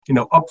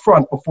up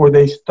front before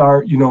they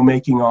start,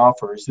 making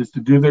offers, is to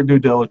do their due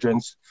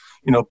diligence,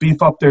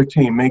 beef up their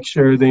team, make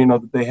sure they know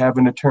that they have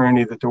an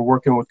attorney, that they're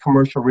working with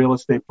commercial real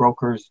estate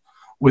brokers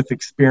with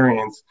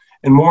experience,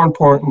 and more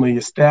importantly,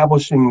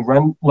 establishing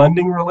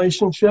lending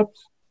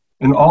relationships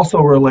and also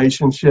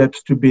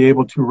relationships to be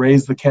able to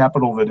raise the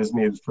capital that is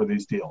needed for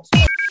these deals.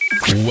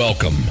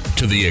 Welcome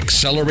to the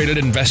Accelerated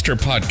Investor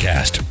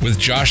Podcast with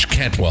Josh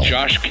Cantwell.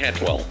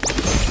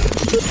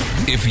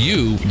 If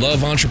you love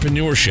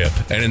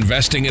entrepreneurship and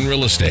investing in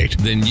real estate,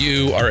 then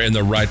you are in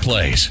the right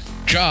place.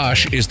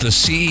 Josh is the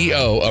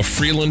CEO of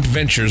Freeland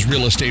Ventures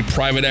Real Estate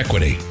Private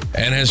Equity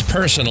and has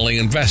personally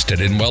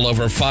invested in well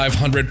over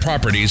 500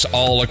 properties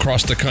all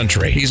across the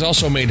country. He's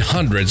also made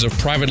hundreds of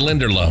private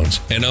lender loans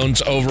and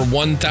owns over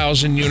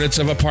 1,000 units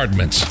of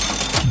apartments.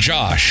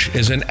 Josh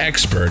is an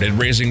expert at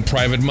raising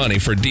private money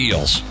for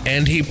deals,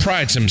 and he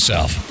prides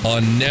himself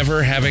on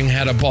never having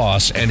had a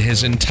boss in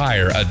his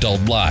entire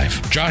adult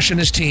life. Josh and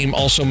his team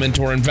also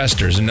mentor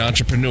investors and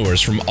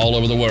entrepreneurs from all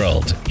over the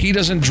world. He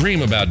doesn't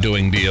dream about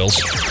doing deals.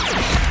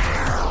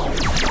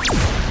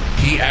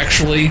 He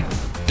actually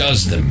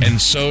does them,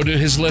 and so do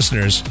his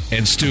listeners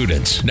and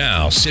students.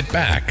 Now sit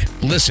back,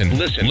 listen,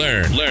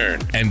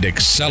 learn, and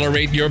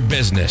accelerate your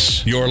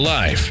business, your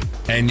life,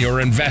 and your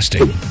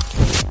investing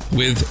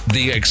with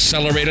the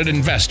Accelerated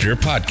Investor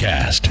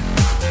Podcast.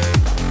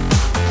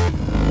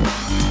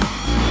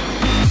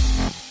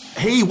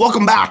 Hey,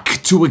 welcome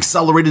back to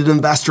Accelerated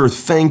Investor.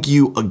 Thank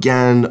you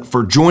again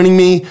for joining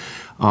me.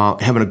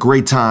 Having a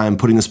great time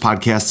putting this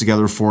podcast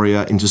together for you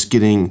and just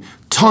getting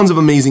tons of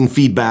amazing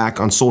feedback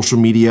on social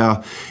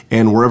media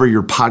and wherever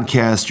your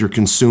podcast you're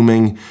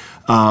consuming.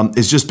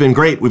 It's just been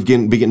great. We've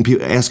been getting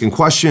people asking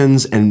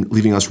questions and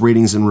leaving us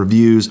ratings and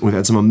reviews. We've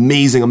had some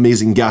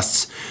amazing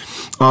guests.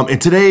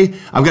 And today,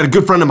 I've got a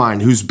good friend of mine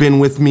who's been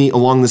with me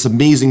along this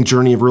amazing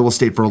journey of real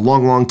estate for a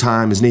long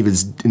time. His name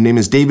is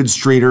David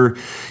Strader.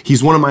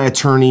 He's one of my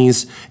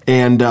attorneys,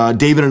 and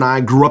David and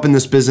I grew up in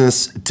this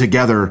business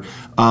together.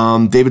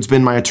 David's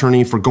been my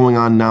attorney for going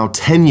on now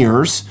 10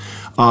 years.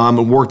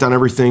 And worked on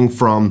everything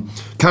from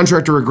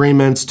contractor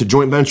agreements to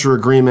joint venture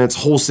agreements,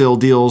 wholesale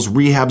deals,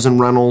 rehabs and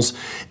rentals.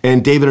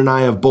 And David and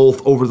I have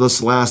both, over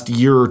this last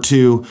year or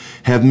two,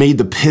 have made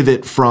the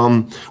pivot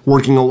from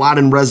working a lot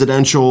in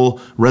residential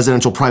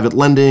private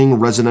lending,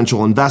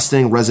 residential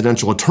investing,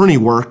 residential attorney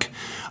work,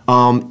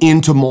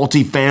 into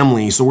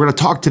multifamily. So we're going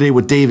to talk today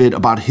with David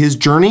about his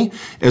journey,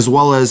 as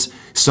well as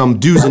some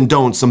do's and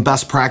don'ts, some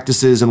best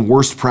practices and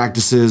worst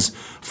practices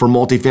for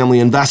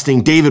multifamily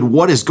investing. David,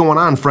 what is going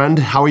on, friend?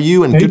 How are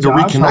you? And good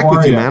Josh, to reconnect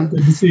with you, man.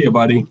 Good to see you,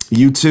 buddy.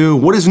 You too.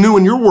 What is new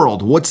in your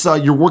world? What's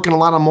you're working a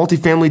lot on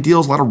multifamily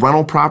deals, a lot of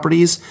rental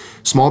properties,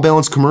 small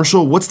balance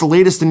commercial. What's the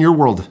latest in your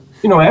world?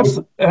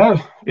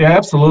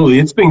 Absolutely.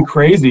 It's been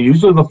crazy.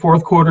 Usually the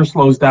fourth quarter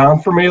slows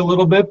down for me a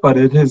little bit, but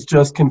it has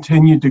just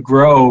continued to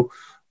grow.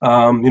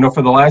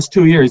 For the last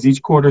 2 years,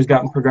 each quarter has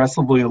gotten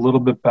progressively a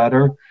little bit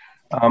better.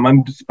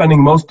 I'm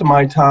spending most of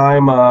my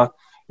time,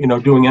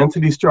 doing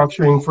entity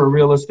structuring for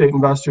real estate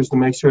investors to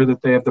make sure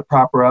that they have the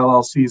proper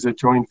LLCs or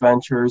joint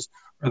ventures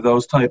or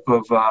those type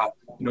of,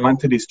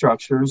 entity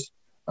structures.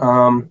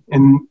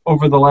 And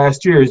over the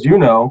last year, as you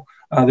know,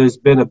 there's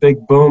been a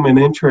big boom in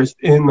interest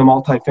in the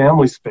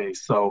multifamily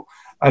space. So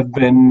I've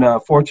been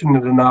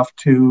fortunate enough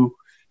to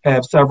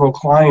have several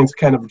clients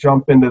kind of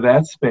jump into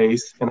that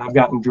space, and I've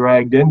gotten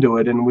dragged into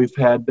it. And we've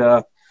had,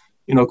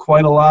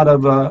 quite a lot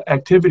of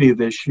activity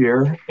this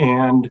year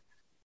and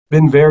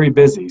been very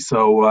busy.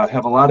 So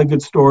have a lot of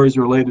good stories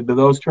related to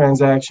those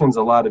transactions,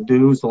 a lot of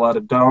do's, a lot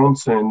of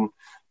don'ts, and,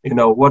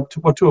 what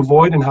to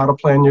avoid and how to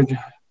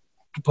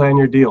plan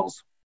your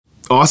deals.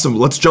 Awesome.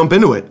 Let's jump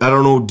into it. I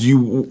don't know. Do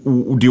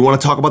you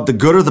want to talk about the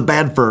good or the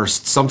bad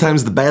first?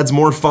 Sometimes the bad's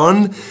more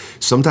fun.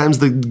 Sometimes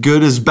the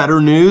good is better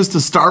news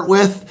to start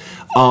with.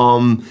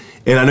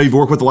 And I know you've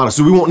worked with a lot of,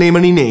 so we won't name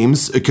any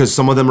names because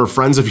some of them are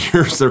friends of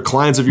yours, they're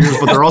clients of yours,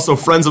 but they're also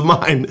friends of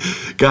mine,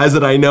 guys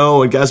that I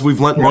know and guys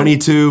we've lent money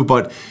to.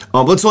 But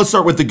let's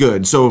start with the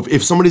good. So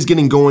if somebody's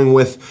getting going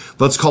with,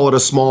 let's call it a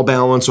small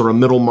balance or a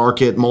middle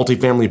market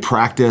multifamily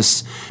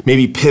practice,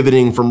 maybe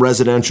pivoting from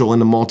residential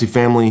into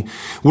multifamily,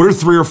 what are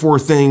 3 or 4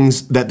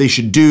 things that they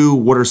should do?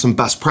 What are some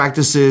best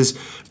practices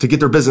to get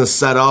their business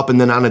set up?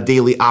 And then on a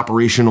daily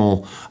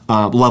operational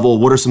level,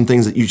 what are some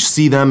things that you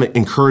see them,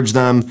 encourage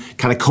them,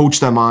 kind of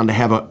coach them on to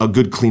have a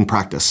good, clean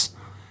practice?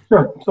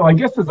 Sure. So I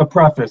guess as a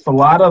preface, a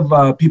lot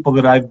of people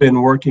that I've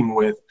been working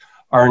with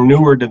are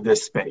newer to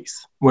this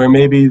space, where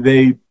maybe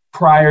they,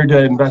 prior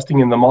to investing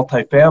in the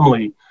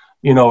multifamily,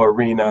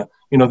 arena,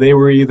 they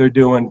were either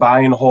doing buy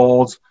and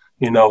holds,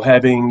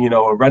 having,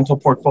 a rental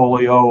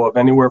portfolio of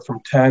anywhere from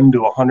 10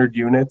 to 100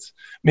 units.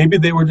 Maybe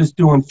they were just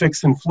doing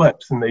fix and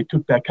flips, and they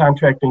took that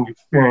contracting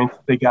experience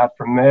that they got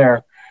from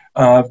there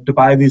to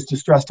buy these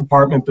distressed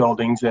apartment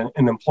buildings and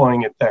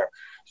employing it there.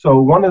 So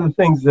one of the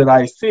things that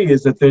I see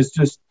is that there's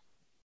just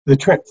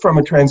from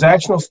a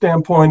transactional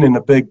standpoint in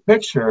the big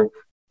picture,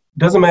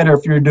 doesn't matter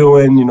if you're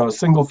doing, a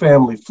single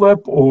family flip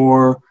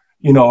or,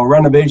 a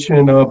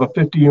renovation of a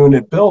 50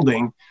 unit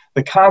building,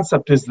 the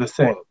concept is the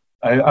same.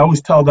 I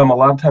always tell them a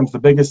lot of times the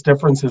biggest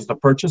difference is the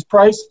purchase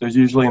price. There's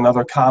usually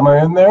another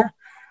comma in there.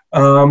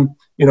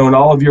 In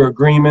all of your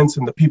agreements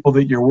and the people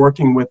that you're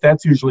working with,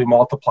 that's usually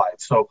multiplied.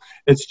 So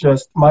it's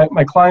just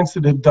my clients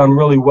that have done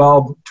really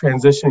well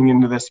transitioning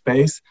into this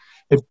space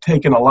have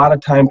taken a lot of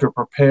time to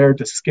prepare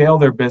to scale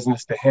their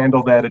business to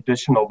handle that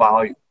additional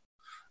volume.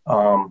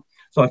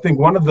 So I think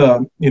one of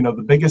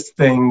the biggest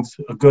things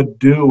a good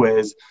do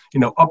is,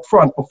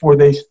 upfront before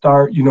they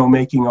start,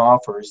 making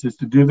offers is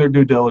to do their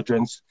due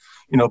diligence,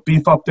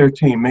 beef up their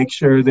team, make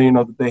sure they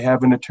that they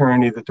have an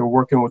attorney, that they're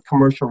working with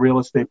commercial real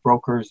estate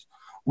brokers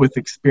with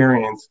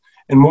experience,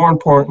 and more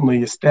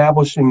importantly,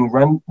 establishing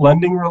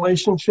lending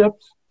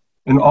relationships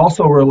and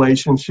also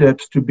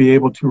relationships to be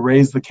able to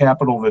raise the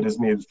capital that is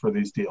needed for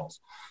these deals.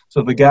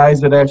 So the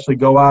guys that actually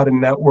go out and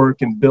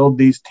network and build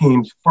these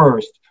teams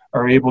first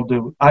are able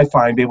to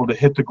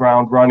hit the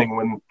ground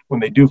running when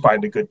they do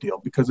find a good deal,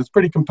 because it's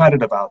pretty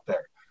competitive out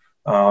there.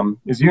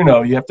 As you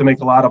know, you have to make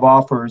a lot of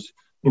offers,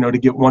 to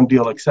get one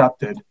deal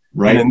accepted.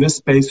 Right. And in this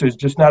space, there's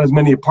just not as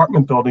many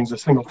apartment buildings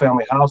as single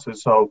family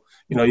houses. So,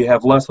 you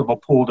have less of a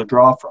pool to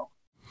draw from.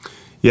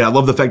 Yeah, I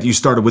love the fact that you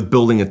started with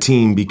building a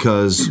team,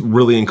 because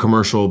really in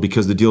commercial,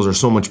 because the deals are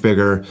so much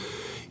bigger,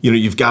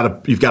 you've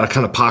got to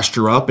kind of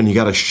posture up, and you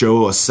got to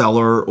show a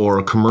seller or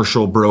a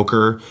commercial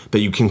broker that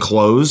you can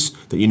close,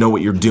 that you know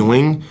what you're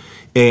doing.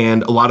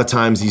 And a lot of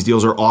times these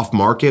deals are off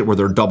market where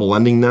they're double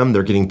lending them.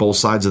 They're getting both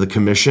sides of the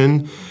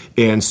commission.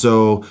 And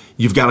so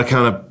you've got to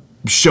kind of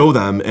show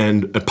them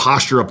and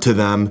posture up to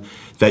them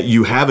that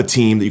you have a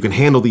team that you can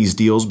handle these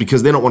deals,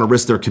 because they don't want to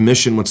risk their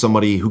commission with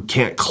somebody who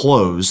can't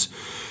close.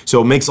 So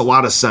it makes a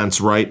lot of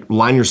sense, right?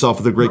 Line yourself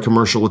with a great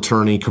commercial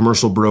attorney,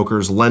 commercial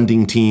brokers,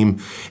 lending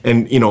team,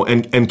 and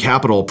and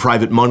capital,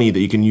 private money that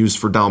you can use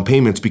for down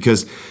payments,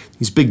 because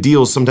these big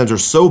deals sometimes are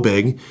so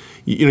big,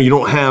 you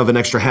don't have an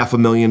extra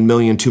 $500,000, $1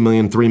 million, $2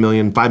 million, $3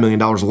 million, $5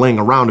 million laying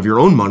around of your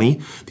own money.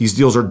 These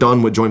deals are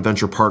done with joint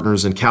venture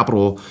partners and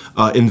capital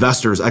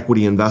investors,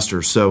 equity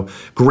investors. So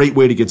great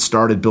way to get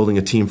started building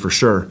a team for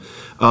sure.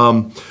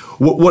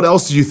 What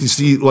else do you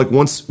see? Like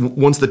once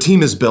the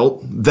team is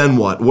built, then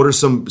what? What are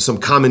some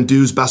common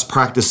do's, best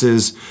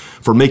practices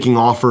for making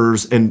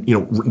offers and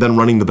then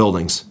running the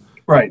buildings?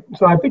 Right.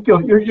 So I think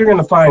you're going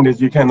to find, as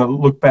you kind of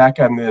look back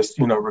on this,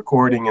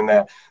 recording and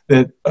that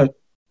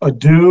a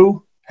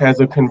do has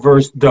a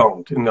converse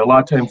don't, and a lot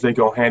of times they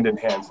go hand in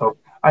hand. So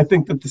I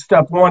think that the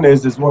step one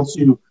is once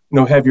you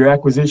have your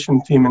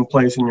acquisition team in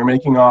place and you're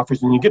making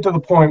offers, and you get to the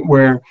point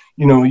where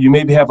you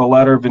maybe have a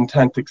letter of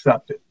intent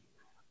accepted.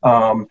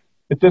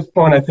 At this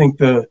point, I think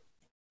the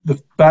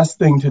best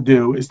thing to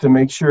do is to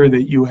make sure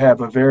that you have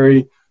a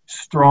very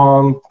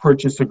strong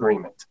purchase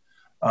agreement.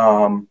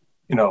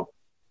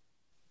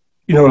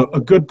 A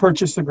good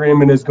purchase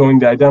agreement is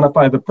going to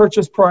identify the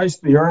purchase price,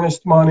 the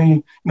earnest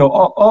money,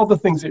 all the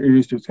things that you're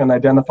used to. It's going to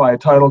identify a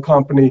title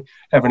company,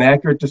 have an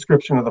accurate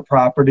description of the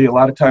property. A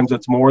lot of times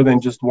it's more than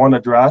just one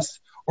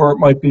address, or it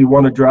might be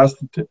one address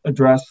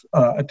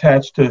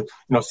attached to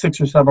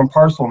 6 or 7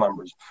 parcel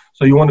numbers.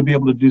 So you want to be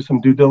able to do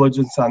some due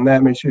diligence on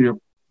that, make sure your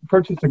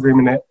purchase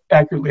agreement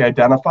accurately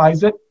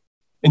identifies it.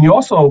 And you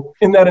also,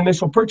 in that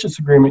initial purchase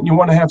agreement, you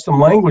want to have some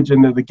language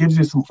in there that gives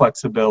you some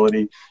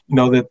flexibility,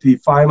 that the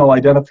final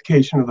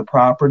identification of the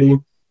property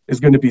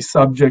is going to be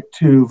subject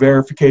to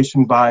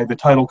verification by the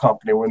title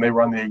company when they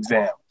run the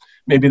exam.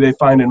 Maybe they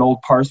find an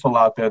old parcel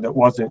out there that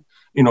wasn't,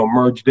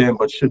 merged in,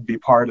 but should be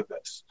part of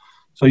this.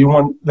 So you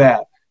want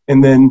that.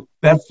 And then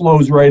that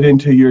flows right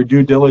into your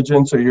due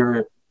diligence,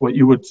 or what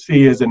you would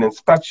see as an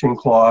inspection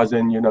clause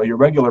in, your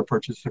regular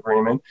purchase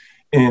agreement.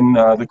 In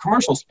the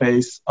commercial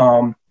space,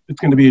 it's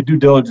going to be a due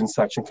diligence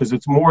section, because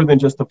it's more than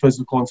just the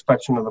physical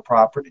inspection of the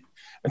property.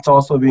 It's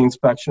also the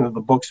inspection of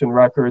the books and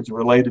records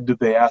related to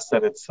the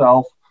asset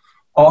itself.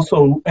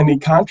 Also, any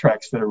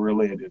contracts that are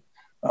related.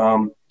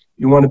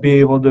 You want to be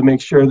able to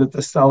make sure that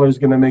the seller is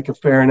going to make a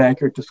fair and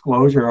accurate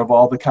disclosure of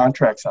all the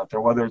contracts out there,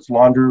 whether it's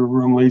laundry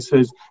room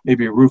leases,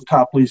 maybe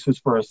rooftop leases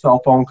for a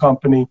cell phone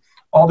company.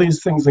 All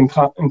these things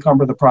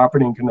encumber the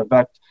property and can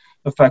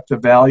affect the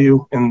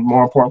value and,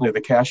 more importantly, the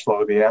cash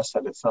flow of the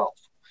asset itself.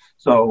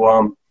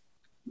 So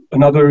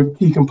another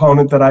key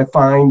component that I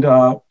find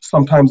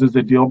sometimes is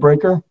a deal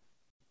breaker.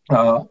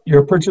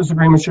 Your purchase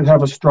agreement should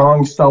have a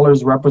strong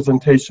seller's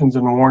representations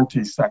and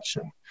warranties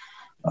section.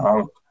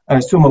 I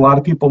assume a lot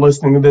of people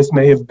listening to this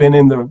may have been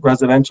in the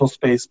residential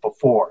space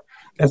before.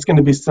 That's going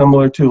to be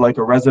similar to like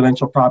a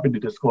residential property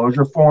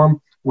disclosure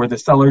form, where the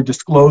seller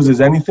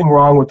discloses anything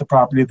wrong with the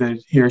property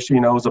that he or she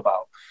knows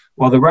about.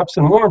 Well, the reps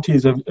and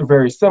warranties are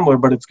very similar,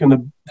 but it's going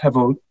to have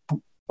a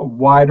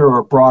wider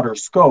or broader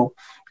scope,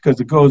 because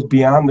it goes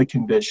beyond the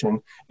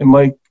condition. It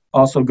might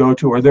also go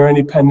to, are there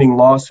any pending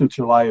lawsuits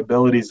or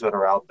liabilities that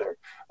are out there?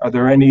 Are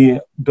there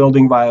any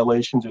building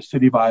violations or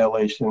city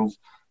violations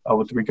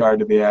with regard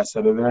to the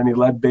asset? Are there any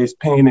lead-based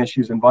paint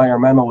issues,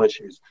 environmental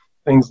issues,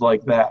 things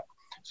like that?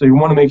 So you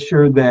want to make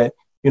sure that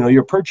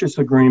your purchase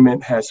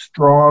agreement has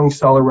strong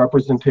seller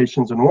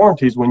representations and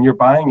warranties when you're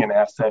buying an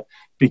asset,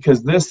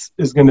 because this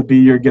is going to be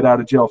your get out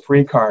of jail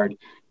free card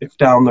if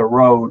down the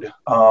road,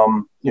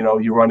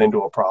 you run into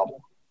a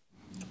problem.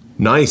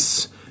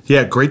 Nice.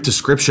 Yeah, great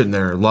description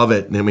there. Love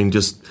it. I mean,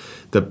 just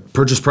the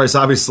purchase price,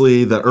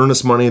 obviously, the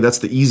earnest money, that's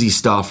the easy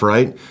stuff,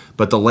 right?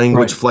 But the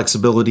language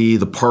flexibility,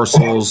 the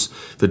parcels,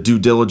 the due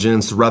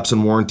diligence, the reps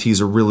and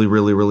warranties are really,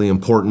 really, really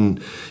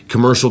important.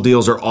 Commercial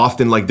deals are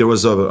often, like there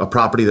was a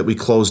property that we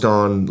closed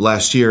on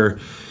last year,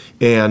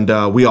 and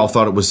we all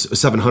thought it was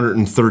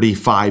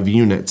 735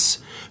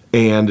 units.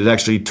 And it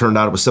actually turned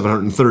out it was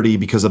 730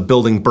 because a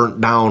building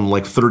burnt down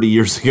like 30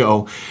 years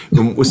ago.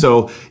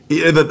 So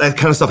that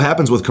kind of stuff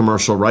happens with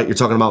commercial, right? You're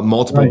talking about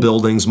multiple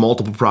buildings,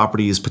 multiple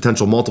properties,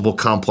 potential multiple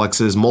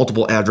complexes,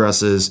 multiple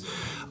addresses.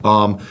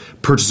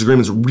 Purchase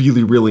agreements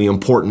really, really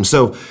important.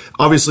 So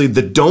obviously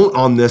the don't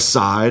on this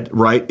side,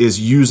 right, is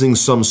using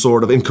some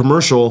sort of, in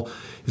commercial,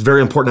 it's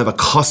very important to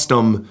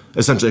have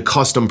essentially a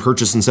custom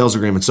purchase and sales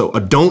agreement. So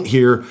a don't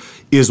here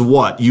is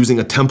what? Using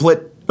a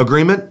template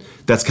agreement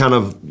that's kind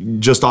of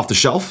just off the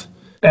shelf?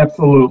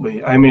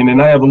 Absolutely. I mean, and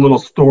I have a little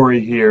story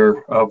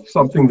here of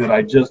something that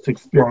I just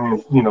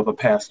experienced, the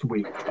past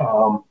week.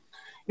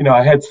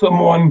 I had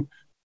someone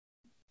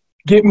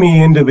get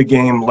me into the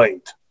game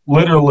late.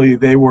 Literally,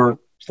 they were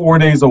 4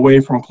 days away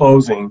from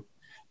closing,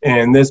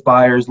 and this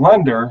buyer's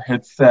lender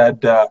had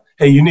said,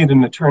 hey, you need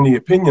an attorney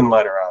opinion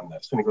letter on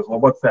this. And he goes,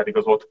 well, what's that? He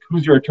goes, well,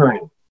 who's your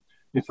attorney?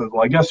 He says,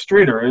 well, I guess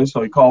Streeter is.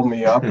 So he called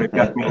me up. It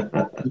got me.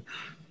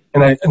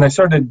 And I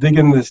started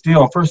digging into this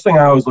deal. And first thing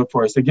I always look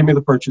for is say, give me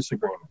the purchase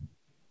agreement.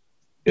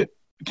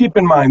 Keep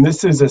in mind,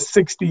 this is a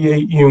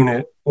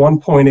 68-unit,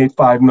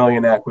 $1.85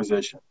 million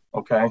acquisition.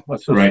 Okay,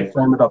 let's just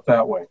frame it up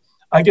that way.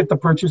 I get the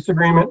purchase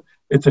agreement.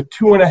 It's a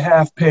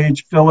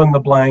 2.5-page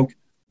fill-in-the-blank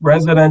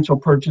residential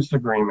purchase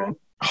agreement.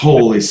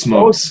 Holy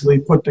smokes! Mostly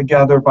put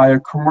together by a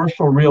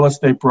commercial real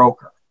estate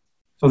broker.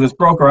 So this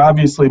broker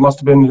obviously must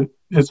have been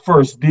his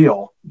first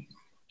deal.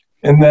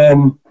 And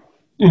then,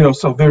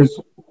 so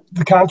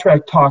the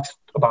contract talks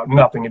about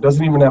nothing. It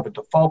doesn't even have a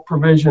default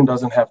provision,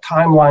 doesn't have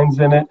timelines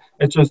in it.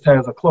 It just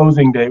has a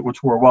closing date,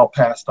 which we're well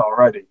past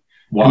already.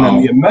 Wow. And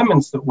then the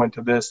amendments that went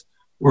to this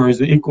were as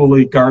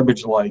equally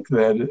garbage-like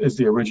that as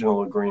the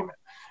original agreement.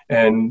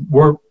 And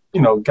we're,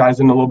 guys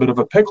in a little bit of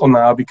a pickle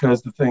now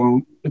because the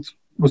thing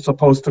was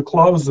supposed to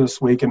close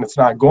this week and it's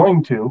not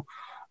going to.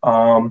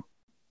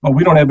 But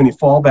we don't have any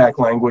fallback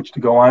language to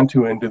go on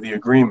to into the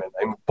agreement.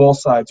 I mean, both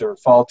sides are at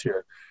fault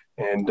here.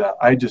 And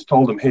I just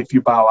told him, hey, if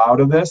you bow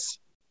out of this,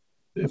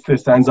 if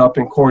this ends up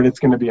in court, it's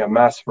going to be a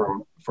mess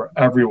for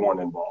everyone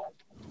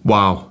involved.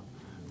 Wow.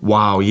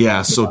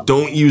 Yeah. So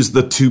don't use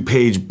the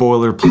 2-page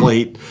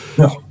boilerplate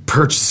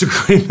purchase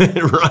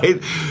agreement,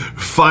 right?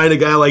 Find a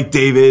guy like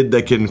David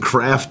that can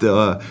craft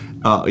a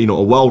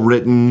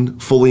well-written,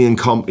 fully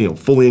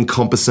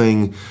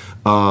encompassing,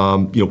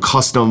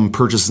 custom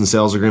purchase and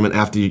sales agreement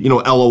after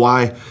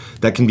LOI.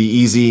 That can be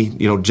easy,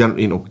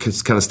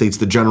 kind of states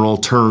the general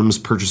terms,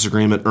 purchase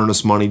agreement,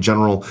 earnest money,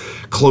 general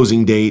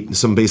closing date,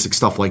 some basic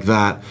stuff like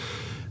that.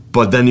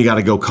 But then you got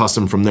to go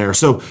custom from there.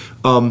 So,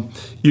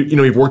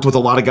 you've worked with a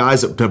lot of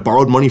guys that have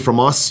borrowed money from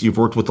us. You've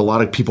worked with a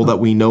lot of people that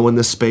we know in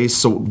this space.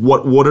 So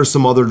what are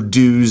some other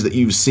do's that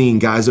you've seen,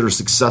 guys that are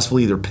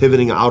successfully either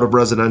pivoting out of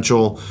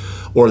residential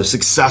or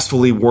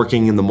successfully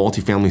working in the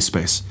multifamily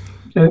space?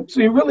 So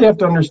you really have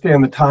to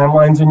understand the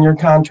timelines in your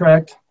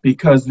contract,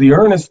 because the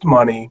earnest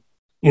money,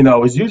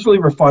 is usually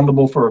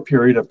refundable for a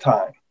period of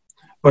time.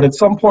 But at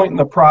some point in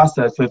the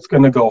process, it's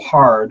going to go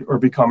hard or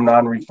become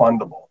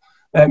non-refundable.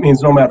 That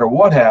means no matter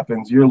what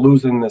happens, you're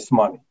losing this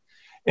money.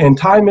 And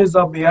time is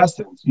of the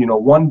essence.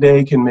 1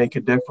 day can make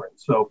a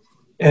difference. So,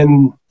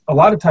 and a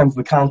lot of times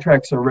the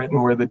contracts are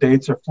written where the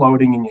dates are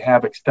floating and you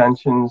have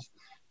extensions,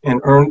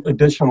 and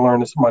additional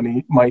earnest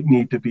money might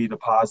need to be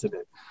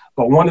deposited.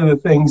 But one of the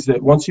things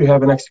that once you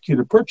have an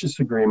executed purchase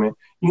agreement,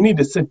 you need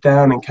to sit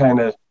down and kind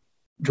of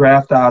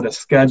draft out a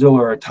schedule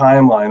or a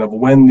timeline of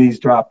when these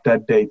drop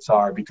dead dates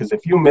are. Because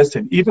if you miss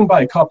it, even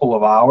by a couple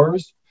of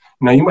hours,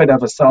 you might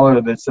have a seller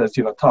that says,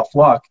 tough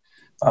luck.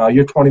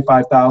 Your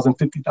 $25,000,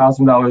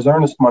 $50,000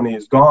 earnest money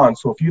is gone.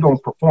 So if you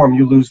don't perform,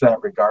 you lose that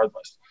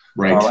regardless.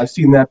 Right. I've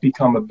seen that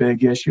become a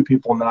big issue,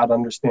 people not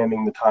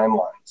understanding the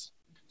timelines.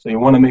 So you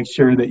want to make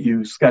sure that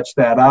you sketch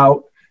that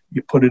out.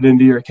 You put it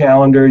into your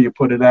calendar. You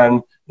put it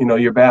on,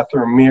 your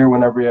bathroom mirror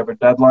whenever you have a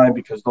deadline,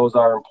 because those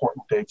are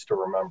important dates to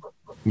remember.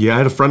 Yeah, I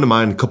had a friend of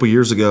mine a couple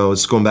years ago,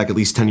 it's going back at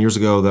least 10 years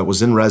ago, that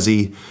was in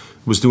resi,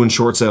 was doing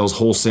short sales,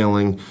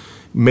 wholesaling,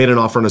 made an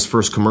offer on his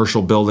first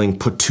commercial building,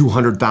 put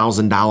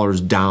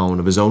 $200,000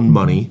 down of his own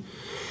money,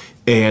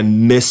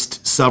 and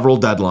missed several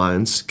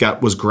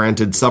deadlines, was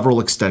granted several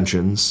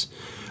extensions,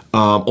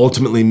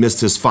 ultimately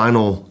missed his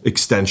final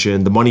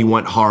extension. The money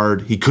went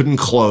hard. He couldn't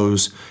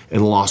close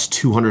and lost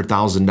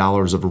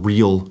 $200,000 of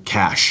real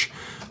cash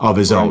of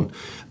his own.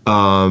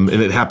 And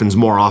it happens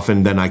more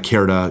often than I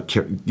care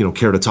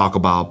to talk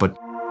about. But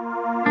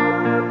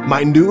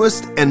my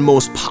newest and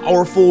most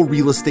powerful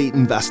real estate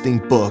investing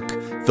book,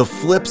 The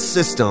Flip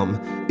System,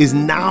 is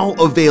now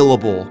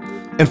available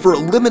And for a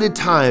limited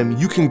time,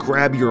 you can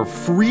grab your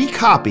free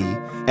copy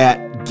at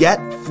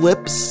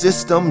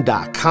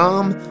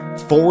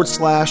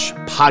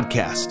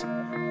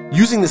getflipsystem.com/podcast.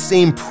 Using the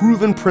same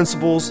proven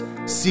principles,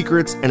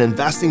 secrets, and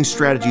investing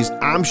strategies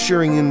I'm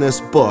sharing in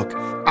this book,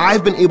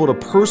 I've been able to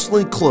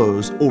personally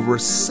close over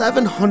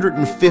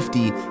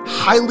 750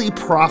 highly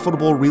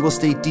profitable real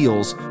estate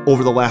deals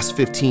over the last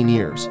 15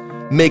 years,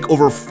 make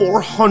over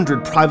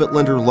 400 private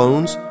lender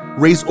loans,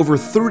 raise over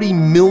 $30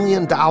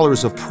 million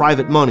of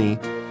private money,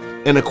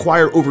 and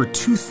acquire over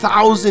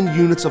 2,000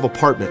 units of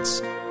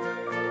apartments.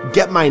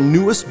 Get my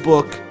newest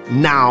book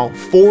now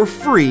for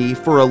free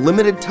for a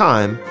limited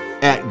time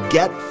at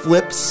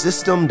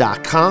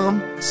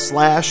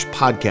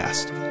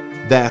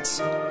getflipsystem.com/podcast.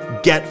 That's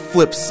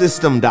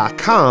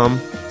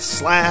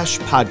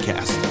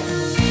getflipsystem.com/podcast.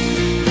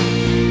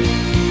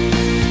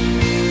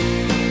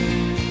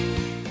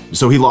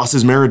 So he lost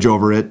his marriage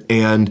over it,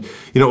 and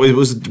it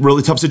was a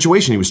really tough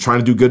situation. He was trying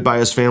to do good by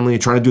his family,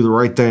 trying to do the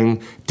right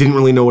thing, didn't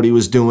really know what he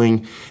was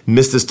doing,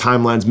 missed his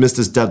timelines, missed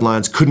his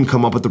deadlines, couldn't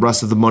come up with the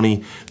rest of the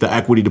money, the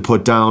equity to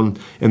put down,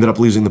 ended up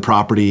losing the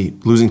property,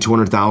 losing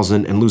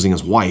 $200,000, and losing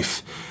his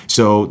wife.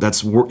 So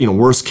that's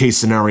worst case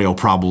scenario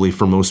probably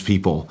for most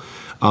people.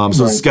 So right.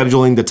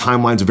 Scheduling the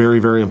timeline is very,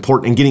 very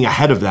important, and getting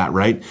ahead of that,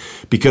 right?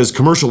 Because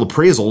commercial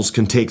appraisals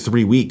can take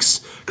 3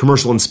 weeks.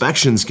 Commercial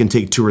inspections can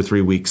take 2 or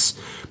 3 weeks.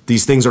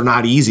 These things are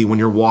not easy when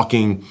you're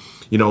walking,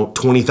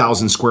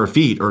 20,000 square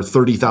feet or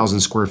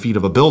 30,000 square feet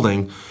of a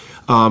building.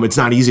 It's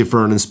not easy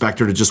for an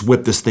inspector to just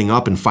whip this thing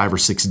up in 5 or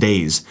 6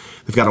 days.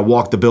 They've got to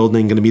walk the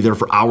building, going to be there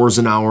for hours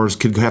and hours,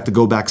 could have to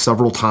go back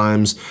several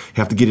times,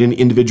 have to get in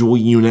individual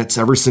units,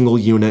 every single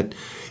unit.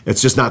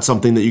 It's just not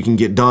something that you can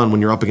get done when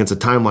you're up against a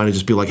timeline and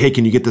just be like, hey,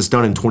 can you get this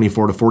done in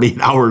 24 to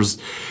 48 hours?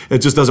 It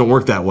just doesn't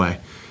work that way.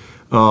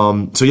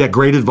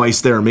 Great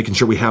advice there, making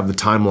sure we have the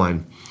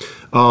timeline.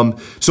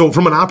 So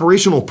from an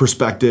operational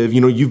perspective,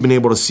 you've been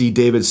able to see,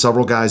 David,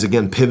 several guys,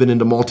 again, pivot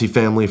into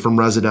multifamily from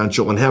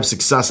residential and have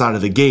success out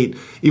of the gate,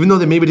 even though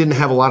they maybe didn't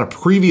have a lot of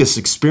previous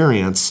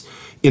experience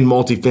in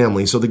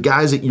multifamily. So the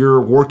guys that you're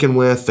working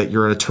with, that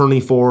you're an attorney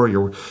for,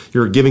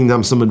 you're giving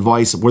them some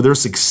advice where they're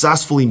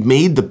successfully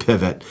made the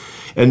pivot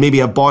and maybe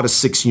have bought a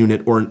 6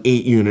 unit or an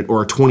 8 unit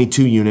or a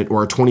 22 unit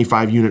or a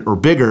 25 unit or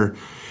bigger.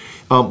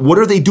 What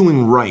are they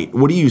doing right?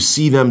 What do you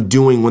see them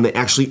doing when they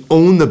actually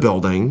own the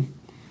building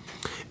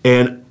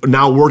and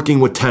now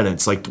working with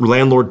tenants, like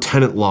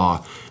landlord-tenant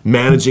law,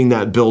 managing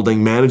that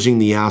building, managing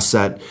the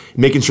asset,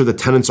 making sure the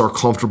tenants are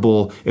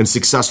comfortable and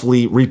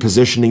successfully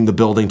repositioning the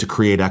building to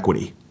create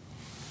equity?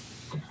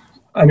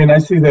 I mean, I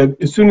see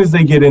that as soon as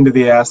they get into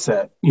the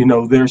asset,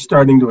 they're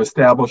starting to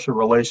establish a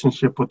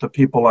relationship with the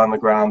people on the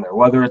ground there,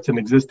 whether it's an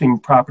existing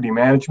property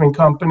management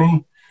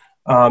company,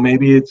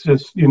 maybe it's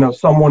just,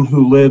 someone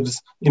who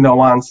lives,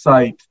 on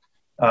site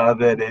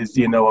that is,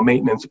 a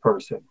maintenance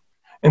person.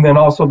 And then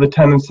also the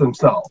tenants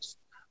themselves.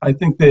 I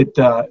think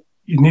that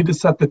you need to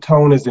set the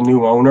tone as a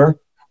new owner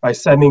by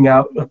sending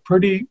out a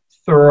pretty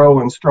thorough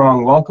and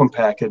strong welcome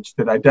package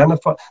that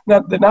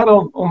not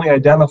only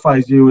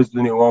identifies you as the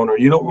new owner.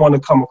 You don't want to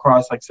come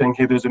across like saying,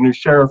 hey, there's a new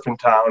sheriff in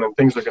town and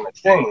things are going to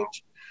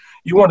change.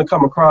 You want to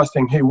come across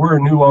saying, hey, we're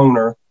a new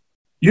owner.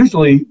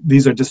 Usually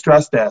these are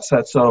distressed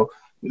assets, so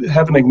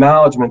have an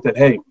acknowledgement that,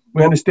 hey,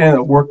 we understand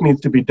that work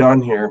needs to be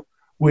done here.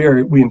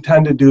 We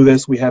intend to do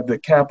this. We have the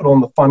capital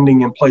and the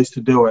funding in place to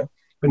do it.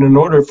 But in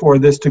order for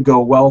this to go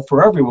well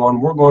for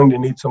everyone, we're going to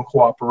need some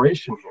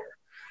cooperation here.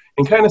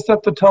 And kind of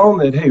set the tone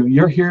that, hey,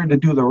 you're here to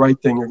do the right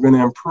thing. You're going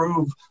to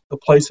improve the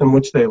place in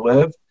which they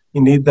live.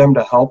 You need them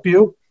to help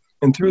you.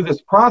 And through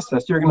this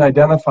process, you're going to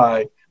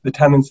identify the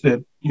tenants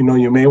that, you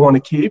may want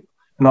to keep,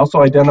 and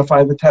also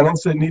identify the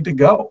tenants that need to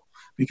go,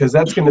 because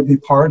that's going to be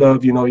part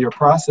of, your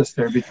process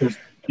there, because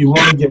you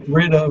want to get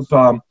rid of,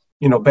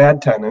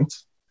 bad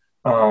tenants.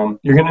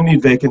 You're going to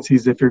need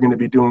vacancies if you're going to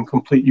be doing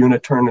complete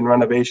unit turn and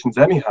renovations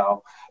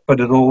anyhow, but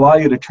it'll allow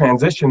you to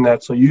transition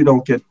that so you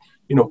don't get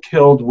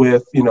killed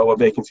with, a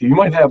vacancy. You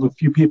might have a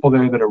few people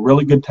there that are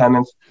really good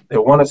tenants. They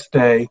want to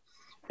stay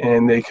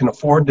and they can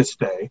afford to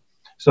stay.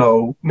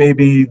 So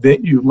maybe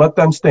that you let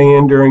them stay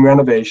in during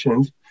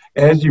renovations.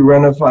 As you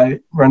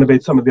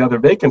renovate some of the other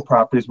vacant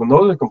properties, when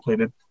those are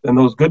completed, then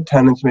those good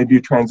tenants, maybe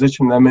you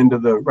transition them into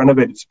the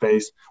renovated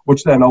space,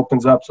 which then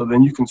opens up. So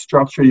then you can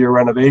structure your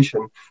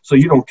renovation so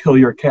you don't kill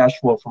your cash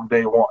flow from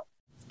day one.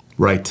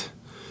 Right.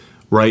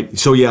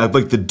 So yeah, I'd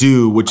like the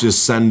do, which is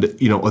send,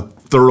 a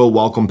thorough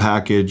welcome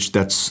package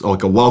that's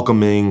like a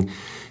welcoming,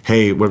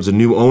 hey, there's a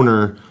new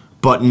owner,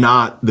 but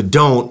not the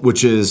don't,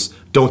 which is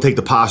don't take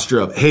the posture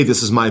of, hey,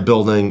 this is my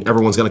building,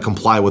 everyone's going to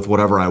comply with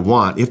whatever I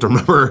want. You have to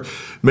remember,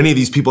 many of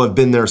these people have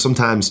been there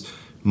sometimes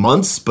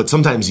months, but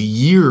sometimes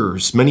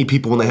years. Many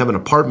people, when they have an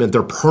apartment,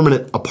 they're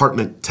permanent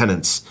apartment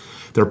tenants.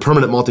 They're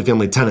permanent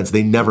multifamily tenants.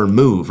 They never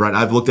move, right?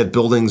 I've looked at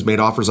buildings, made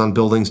offers on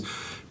buildings.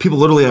 People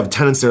literally have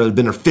tenants there that have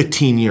been there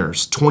 15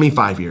 years,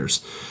 25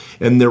 years,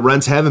 and their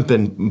rents haven't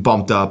been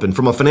bumped up. And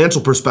from a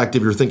financial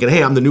perspective, you're thinking,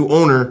 hey, I'm the new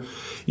owner.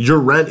 Your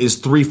rent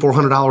is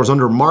 $300-400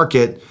 under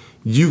market.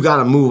 You've got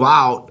to move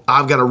out.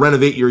 I've got to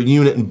renovate your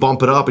unit and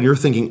bump it up. And you're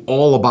thinking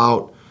all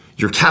about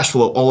your cash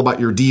flow, all about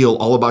your deal,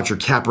 all about your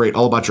cap rate,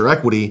 all about your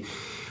equity.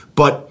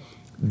 But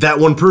that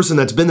one person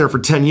that's been there for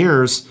 10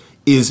 years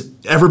is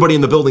everybody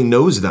in the building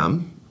knows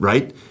them,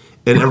 right?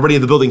 And everybody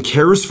in the building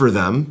cares for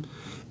them.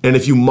 And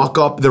if you muck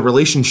up the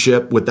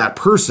relationship with that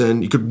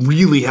person, you could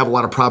really have a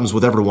lot of problems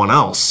with everyone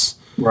else.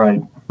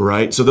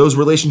 Right. So those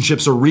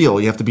relationships are real.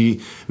 You have to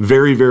be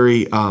very,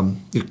 very, kind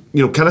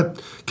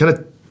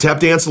of tap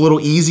dance a little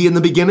easy in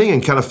the beginning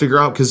and kind of figure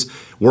out, because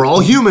we're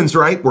all humans,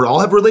 right? We all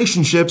have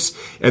relationships,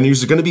 and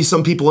there's going to be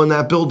some people in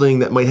that building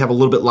that might have a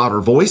little bit louder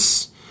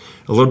voice,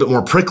 a little bit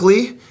more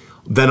prickly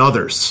than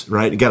others,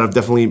 right? You got to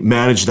definitely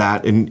manage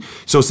that. And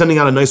so sending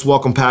out a nice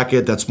welcome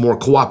packet that's more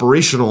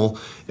cooperational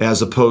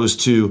as opposed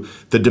to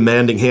the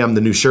demanding, hey, I'm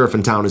the new sheriff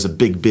in town, is a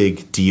big,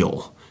 big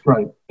deal.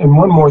 Right. And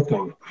one more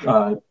thing,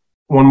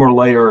 one more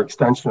layer or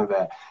extension of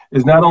that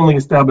is not only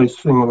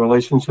establishing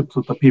relationships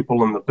with the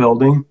people in the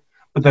building,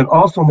 but then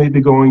also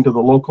maybe going to the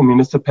local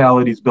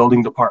municipality's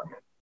building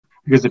department.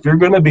 Because if you're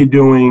going to be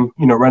doing,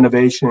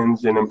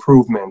 renovations and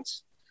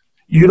improvements,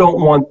 you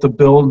don't want the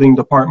building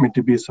department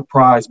to be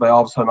surprised by all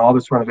of a sudden all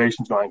this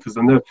renovation's going, because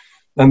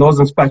then those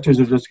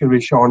inspectors are just going to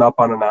be showing up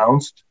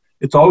unannounced.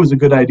 It's always a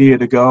good idea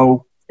to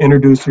go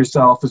introduce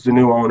yourself as the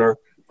new owner,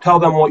 tell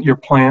them what your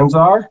plans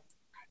are,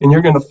 and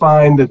you're going to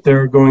find that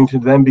they're going to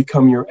then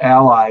become your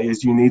ally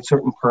as you need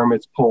certain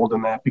permits pulled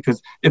and that.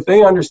 Because if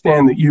they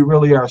understand that you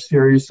really are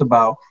serious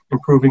about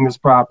improving this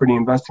property,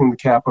 investing the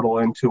capital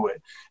into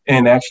it,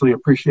 and actually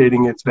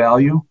appreciating its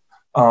value,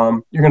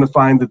 you're going to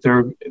find that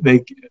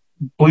they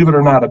believe it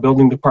or not, a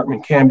building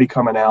department can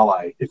become an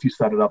ally if you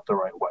set it up the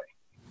right way.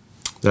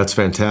 That's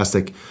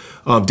fantastic.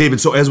 David,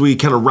 so as we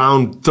kind of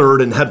round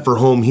third and head for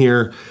home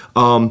here,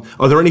 are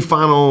there any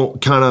final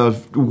kind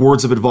of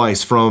words of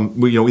advice from,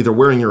 either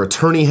wearing your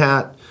attorney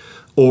hat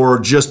or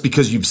just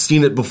because you've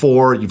seen it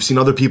before, you've seen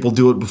other people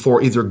do it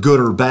before, either good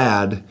or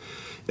bad,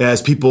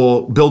 as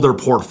people build their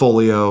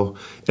portfolio,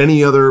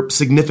 any other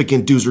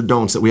significant do's or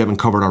don'ts that we haven't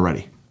covered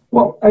already?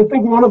 Well, I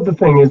think one of the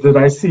things that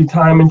I see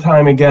time and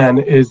time again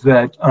is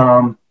that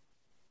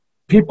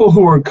people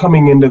who are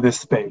coming into this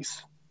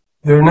space,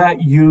 they're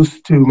not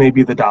used to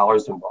maybe the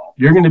dollars involved.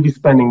 You're going to be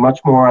spending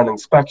much more on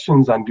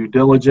inspections, on due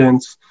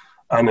diligence,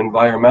 on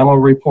environmental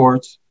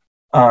reports,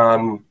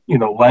 on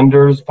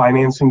lenders,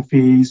 financing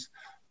fees,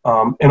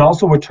 and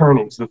also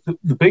attorneys.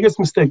 The biggest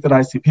mistake that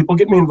I see, people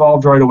get me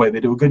involved right away.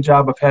 They do a good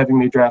job of having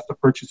me draft the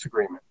purchase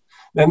agreement.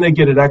 Then they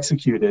get it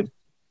executed,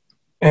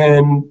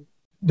 and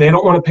they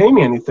don't want to pay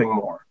me anything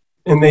more.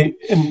 And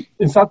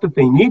it's not that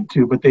they need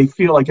to, but they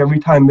feel like every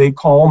time they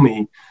call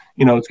me,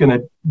 it's going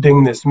to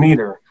ding this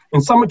meter.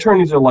 And some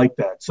attorneys are like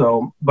that.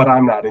 So, but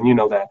I'm not, and you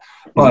know that.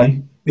 But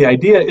the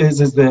idea is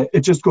that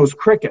it just goes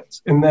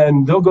crickets. And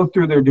then they'll go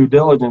through their due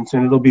diligence,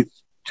 and it'll be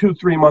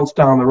 2-3 months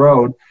down the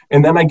road.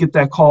 And then I get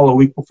that call a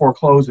week before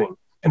closing,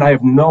 and I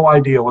have no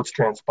idea what's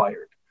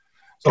transpired.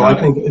 So I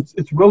think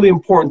it's really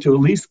important to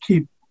at least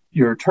keep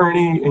your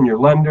attorney and your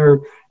lender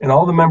and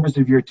all the members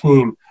of your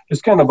team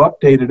just kind of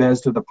updated as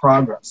to the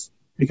progress.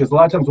 Because a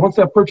lot of times once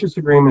that purchase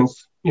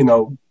agreement's,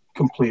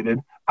 completed,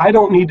 I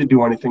don't need to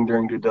do anything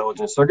during due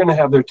diligence. They're going to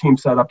have their team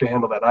set up to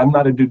handle that. I'm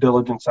not a due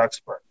diligence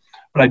expert,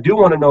 but I do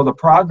want to know the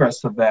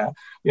progress of that.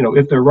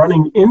 If they're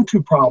running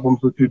into problems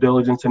with due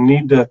diligence and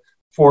need to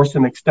force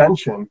an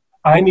extension,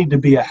 I need to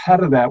be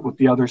ahead of that with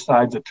the other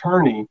side's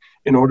attorney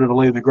in order to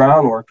lay the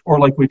groundwork. Or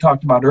like we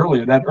talked about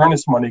earlier, that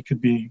earnest money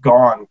could be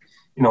gone,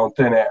 in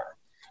thin air.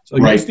 So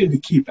you just need to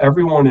keep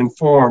everyone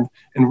informed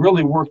and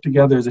really work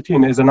together as a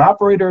team. As an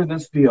operator of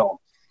this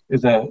deal,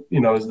 as the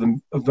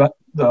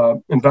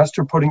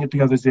investor putting it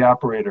together as the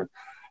operator,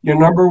 your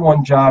number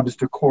one job is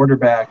to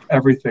quarterback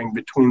everything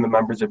between the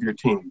members of your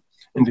team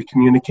and to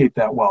communicate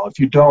that well. If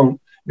you don't,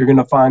 you're going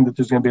to find that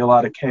there's going to be a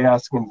lot of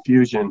chaos and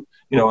confusion,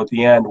 at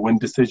the end when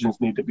decisions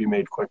need to be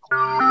made quickly.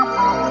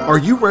 Are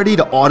you ready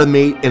to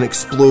automate and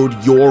explode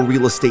your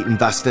real estate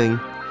investing?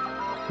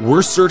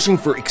 We're searching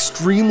for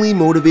extremely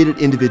motivated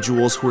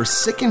individuals who are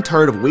sick and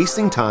tired of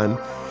wasting time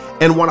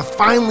and want to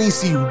finally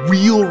see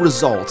real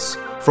results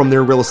from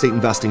their real estate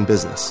investing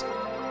business.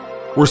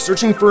 We're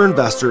searching for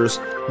investors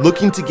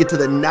looking to get to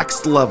the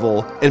next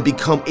level and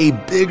become a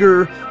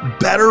bigger,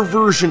 better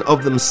version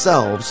of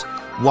themselves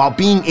while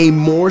being a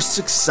more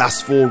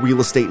successful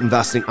real estate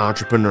investing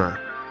entrepreneur.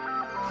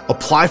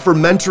 Apply for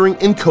mentoring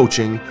and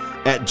coaching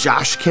at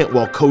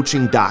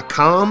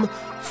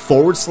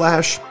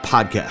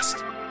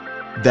joshcantwellcoaching.com/podcast.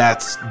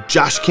 That's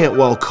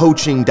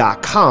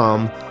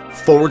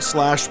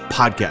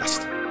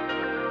joshcantwellcoaching.com/podcast.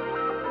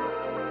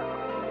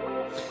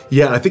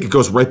 Yeah, and I think it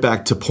goes right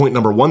back to point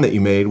number one that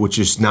you made, which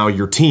is now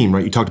your team,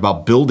 right? You talked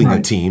about building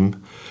a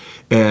team,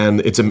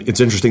 and it's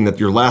interesting that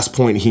your last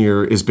point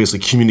here is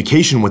basically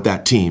communication with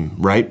that team,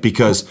 right?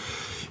 Because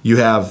you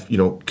have,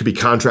 could be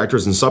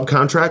contractors and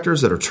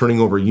subcontractors that are turning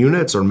over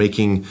units or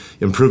making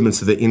improvements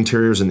to the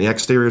interiors and the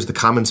exteriors, the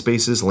common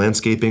spaces,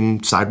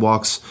 landscaping,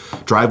 sidewalks,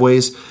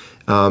 driveways.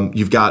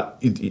 You've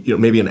got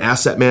maybe an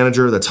asset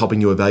manager that's helping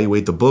you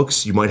evaluate the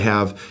books. You might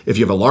have, if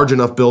you have a large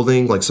enough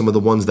building, like some of the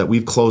ones that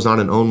we've closed on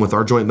and own with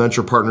our joint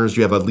venture partners,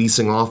 you have a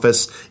leasing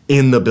office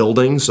in the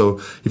building. So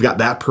you've got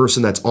that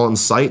person that's on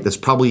site that's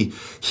probably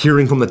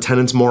hearing from the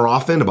tenants more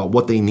often about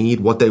what they need,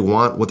 what they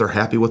want, what they're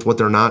happy with, what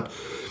they're not.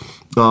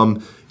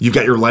 You've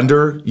got your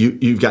lender,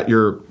 you've got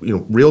your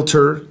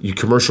realtor, your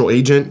commercial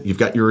agent, you've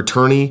got your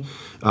attorney,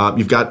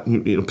 you've got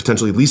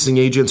potentially leasing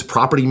agents,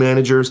 property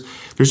managers.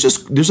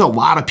 There's a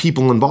lot of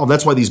people involved.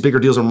 That's why these bigger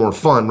deals are more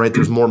fun, right?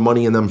 There's more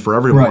money in them for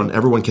everyone. Right.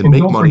 Everyone can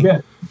make money.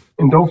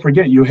 Don't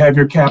forget, you have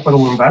your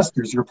capital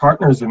investors, your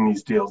partners in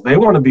these deals. They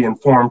want to be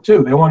informed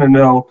too. They want to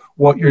know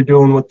what you're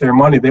doing with their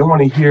money. They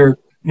want to hear,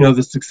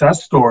 the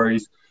success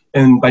stories.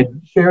 And by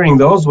sharing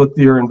those with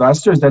your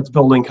investors, that's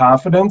building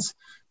confidence.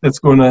 That's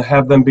going to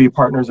have them be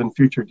partners in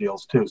future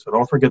deals too. So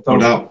don't forget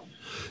those.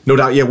 No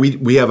doubt. Yeah,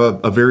 we have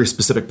a very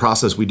specific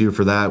process we do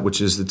for that,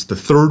 which is it's the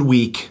third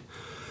week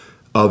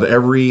of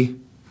every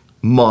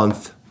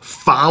month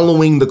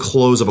following the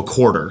close of a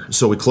quarter.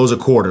 So we close a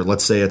quarter.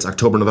 Let's say it's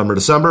October, November,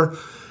 December.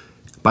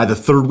 By the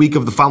third week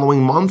of the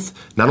following month,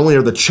 not only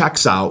are the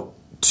checks out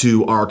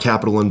to our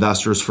capital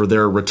investors for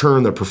their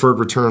return, their preferred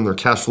return, their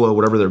cash flow,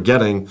 whatever they're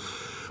getting,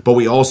 but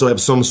we also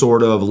have some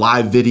sort of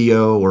live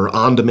video or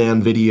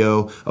on-demand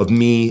video of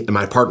me and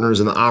my partners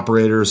and the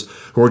operators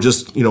who are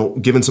just,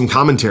 giving some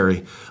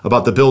commentary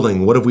about the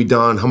building. What have we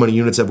done? How many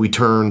units have we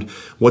turned?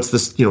 What's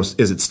this,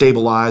 is it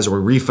stabilized?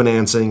 Are we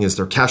refinancing? Is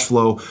there cash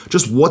flow?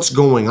 Just what's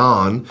going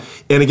on?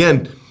 And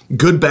again,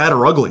 good, bad,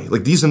 or ugly.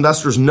 Like these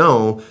investors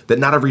know that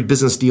not every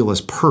business deal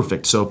is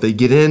perfect. So if they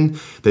get in,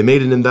 they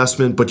made an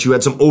investment, but you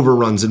had some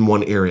overruns in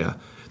one area.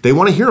 They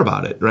want to hear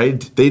about it,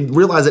 right? They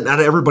realize that not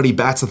everybody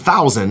bats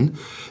 1,000.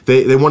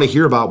 They want to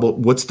hear about, well,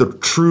 what's the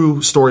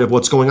true story of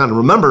what's going on. And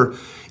remember,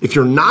 if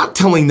you're not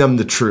telling them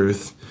the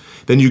truth,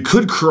 then you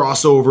could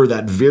cross over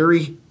that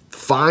very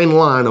fine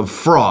line of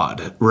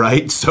fraud,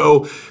 right?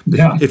 So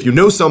if you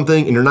know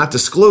something and you're not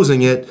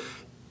disclosing it,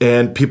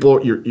 and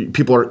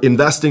people are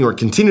investing or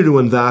continue to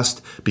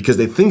invest because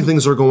they think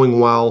things are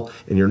going well,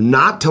 and you're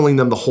not telling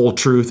them the whole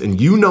truth,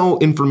 and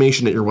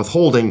information that you're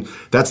withholding,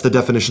 that's the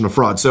definition of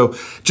fraud. So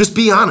just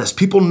be honest.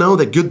 People know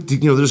that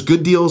there's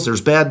good deals, there's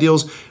bad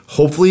deals.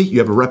 Hopefully you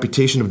have a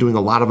reputation of doing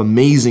a lot of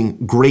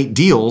amazing, great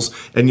deals,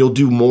 and you'll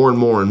do more and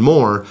more and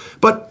more.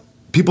 But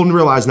people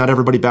realize not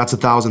everybody bats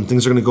 1,000.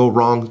 Things are going to go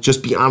wrong.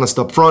 Just be honest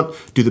up front.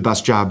 Do the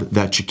best job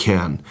that you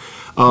can.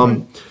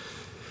 Right.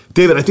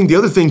 David, I think the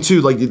other thing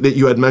too, like that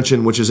you had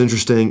mentioned, which is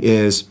interesting,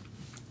 is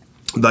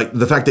like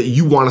the fact that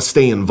you want to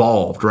stay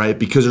involved, right?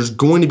 Because there's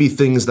going to be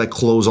things that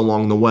close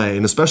along the way,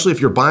 and especially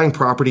if you're buying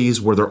properties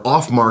where they're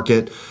off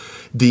market,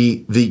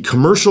 the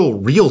commercial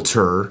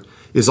realtor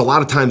is a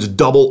lot of times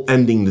double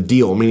ending the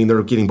deal, meaning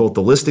they're getting both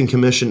the listing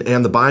commission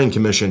and the buying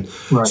commission.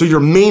 Right. So your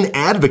main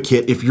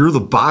advocate, if you're the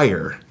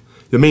buyer,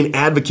 the main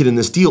advocate in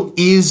this deal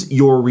is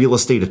your real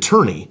estate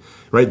attorney.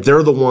 Right?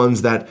 They're the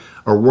ones that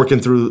are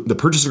working through the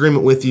purchase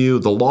agreement with you,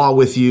 the law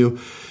with you.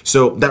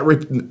 So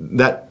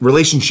that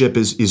relationship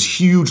is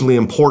hugely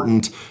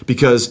important,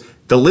 because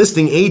the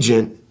listing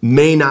agent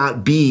may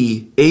not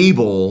be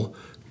able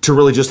to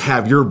really just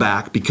have your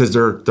back, because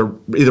they're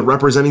either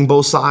representing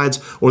both sides,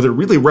 or they're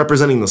really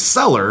representing the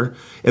seller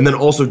and then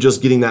also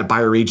just getting that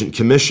buyer agent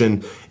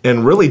commission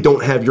and really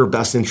don't have your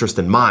best interest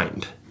in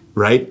mind.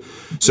 Right?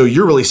 So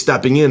you're really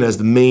stepping in as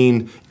the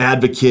main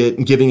advocate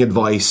and giving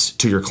advice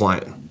to your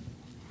client.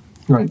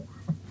 Right.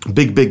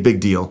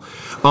 Big deal.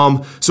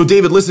 So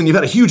David, listen, you've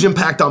had a huge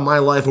impact on my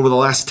life over the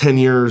last 10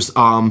 years.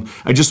 I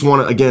just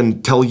want to,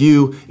 again, tell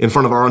you in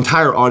front of our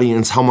entire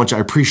audience how much I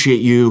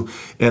appreciate you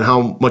and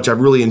how much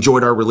I've really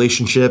enjoyed our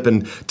relationship,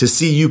 and to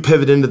see you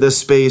pivot into this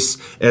space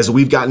as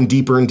we've gotten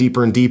deeper and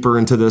deeper and deeper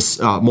into this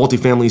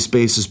multifamily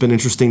space has been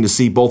interesting to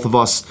see both of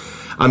us.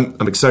 I'm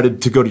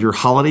excited to go to your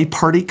holiday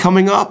party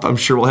coming up. I'm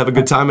sure we'll have a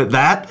good time at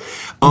that.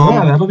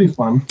 Yeah, that'll be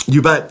fun.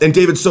 You bet. And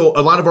David, so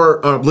a lot of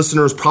our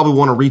listeners probably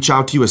want to reach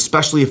out to you,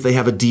 especially if they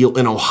have a deal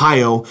in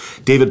Ohio.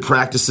 David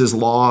practices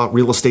law,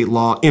 real estate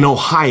law in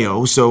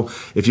Ohio. So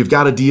if you've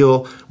got a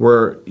deal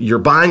where you're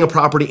buying a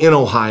property in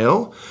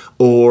Ohio,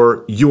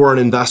 or you are an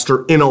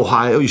investor in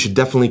Ohio, you should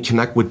definitely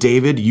connect with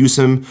David. Use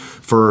him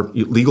for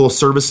legal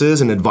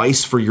services and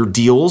advice for your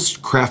deals,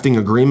 crafting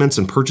agreements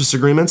and purchase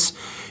agreements.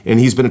 And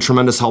he's been a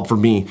tremendous help for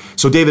me.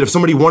 So David, if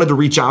somebody wanted to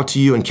reach out to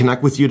you and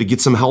connect with you to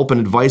get some help and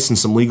advice and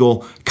some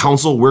legal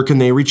counsel, where can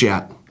they reach you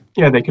at?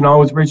 Yeah, they can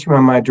always reach me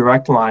on my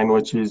direct line,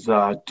 which is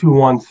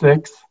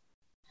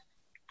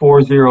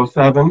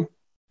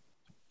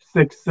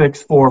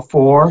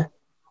 216-407-6644,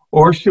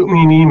 or shoot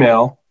me an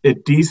email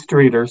at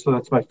dstreeter, so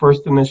that's my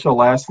first initial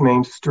last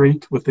name,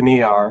 Street with an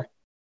ER,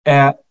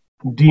 at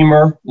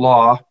Deemer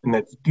Law, and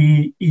that's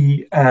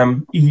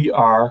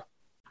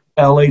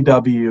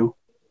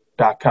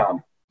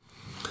DEMERLAW.com.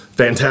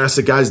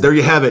 Fantastic, guys. There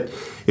you have it.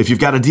 If you've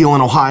got a deal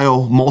in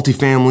Ohio,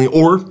 multifamily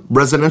or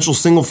residential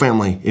single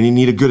family, and you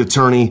need a good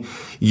attorney,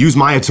 use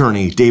my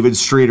attorney, David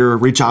Streeter.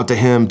 Reach out to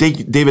him.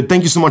 David,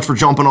 thank you so much for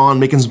jumping on,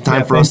 making some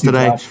time for us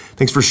today. Josh.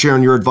 Thanks for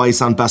sharing your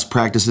advice on best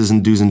practices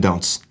and do's and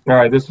don'ts. All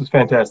right, this was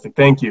fantastic.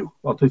 Thank you.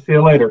 I'll see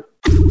you later.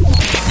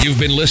 You've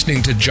been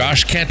listening to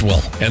Josh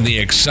Cantwell and the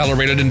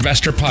Accelerated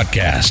Investor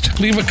Podcast.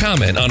 Leave a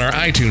comment on our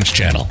iTunes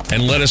channel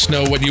and let us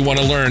know what you want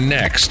to learn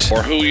next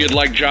or who you'd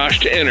like Josh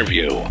to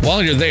interview.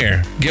 While you're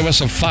there, give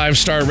us a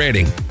 5-star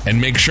rating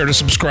and make sure to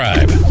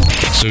subscribe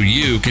so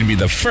you can be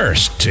the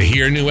first to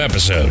hear new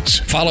episodes.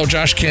 Follow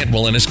Josh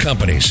Cantwell and his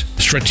companies,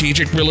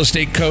 Strategic Real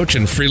Estate Coach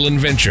and Freeland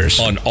Ventures,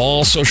 on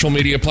all social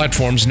media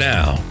platforms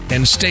now,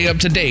 and stay up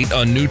to date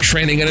on new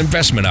training and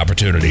investment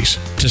opportunities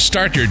to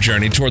start your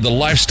journey toward the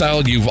lifestyle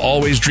you've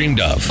always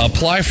dreamed of.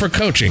 Apply for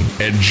coaching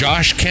at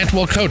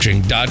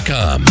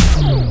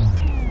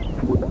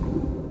joshcantwellcoaching.com.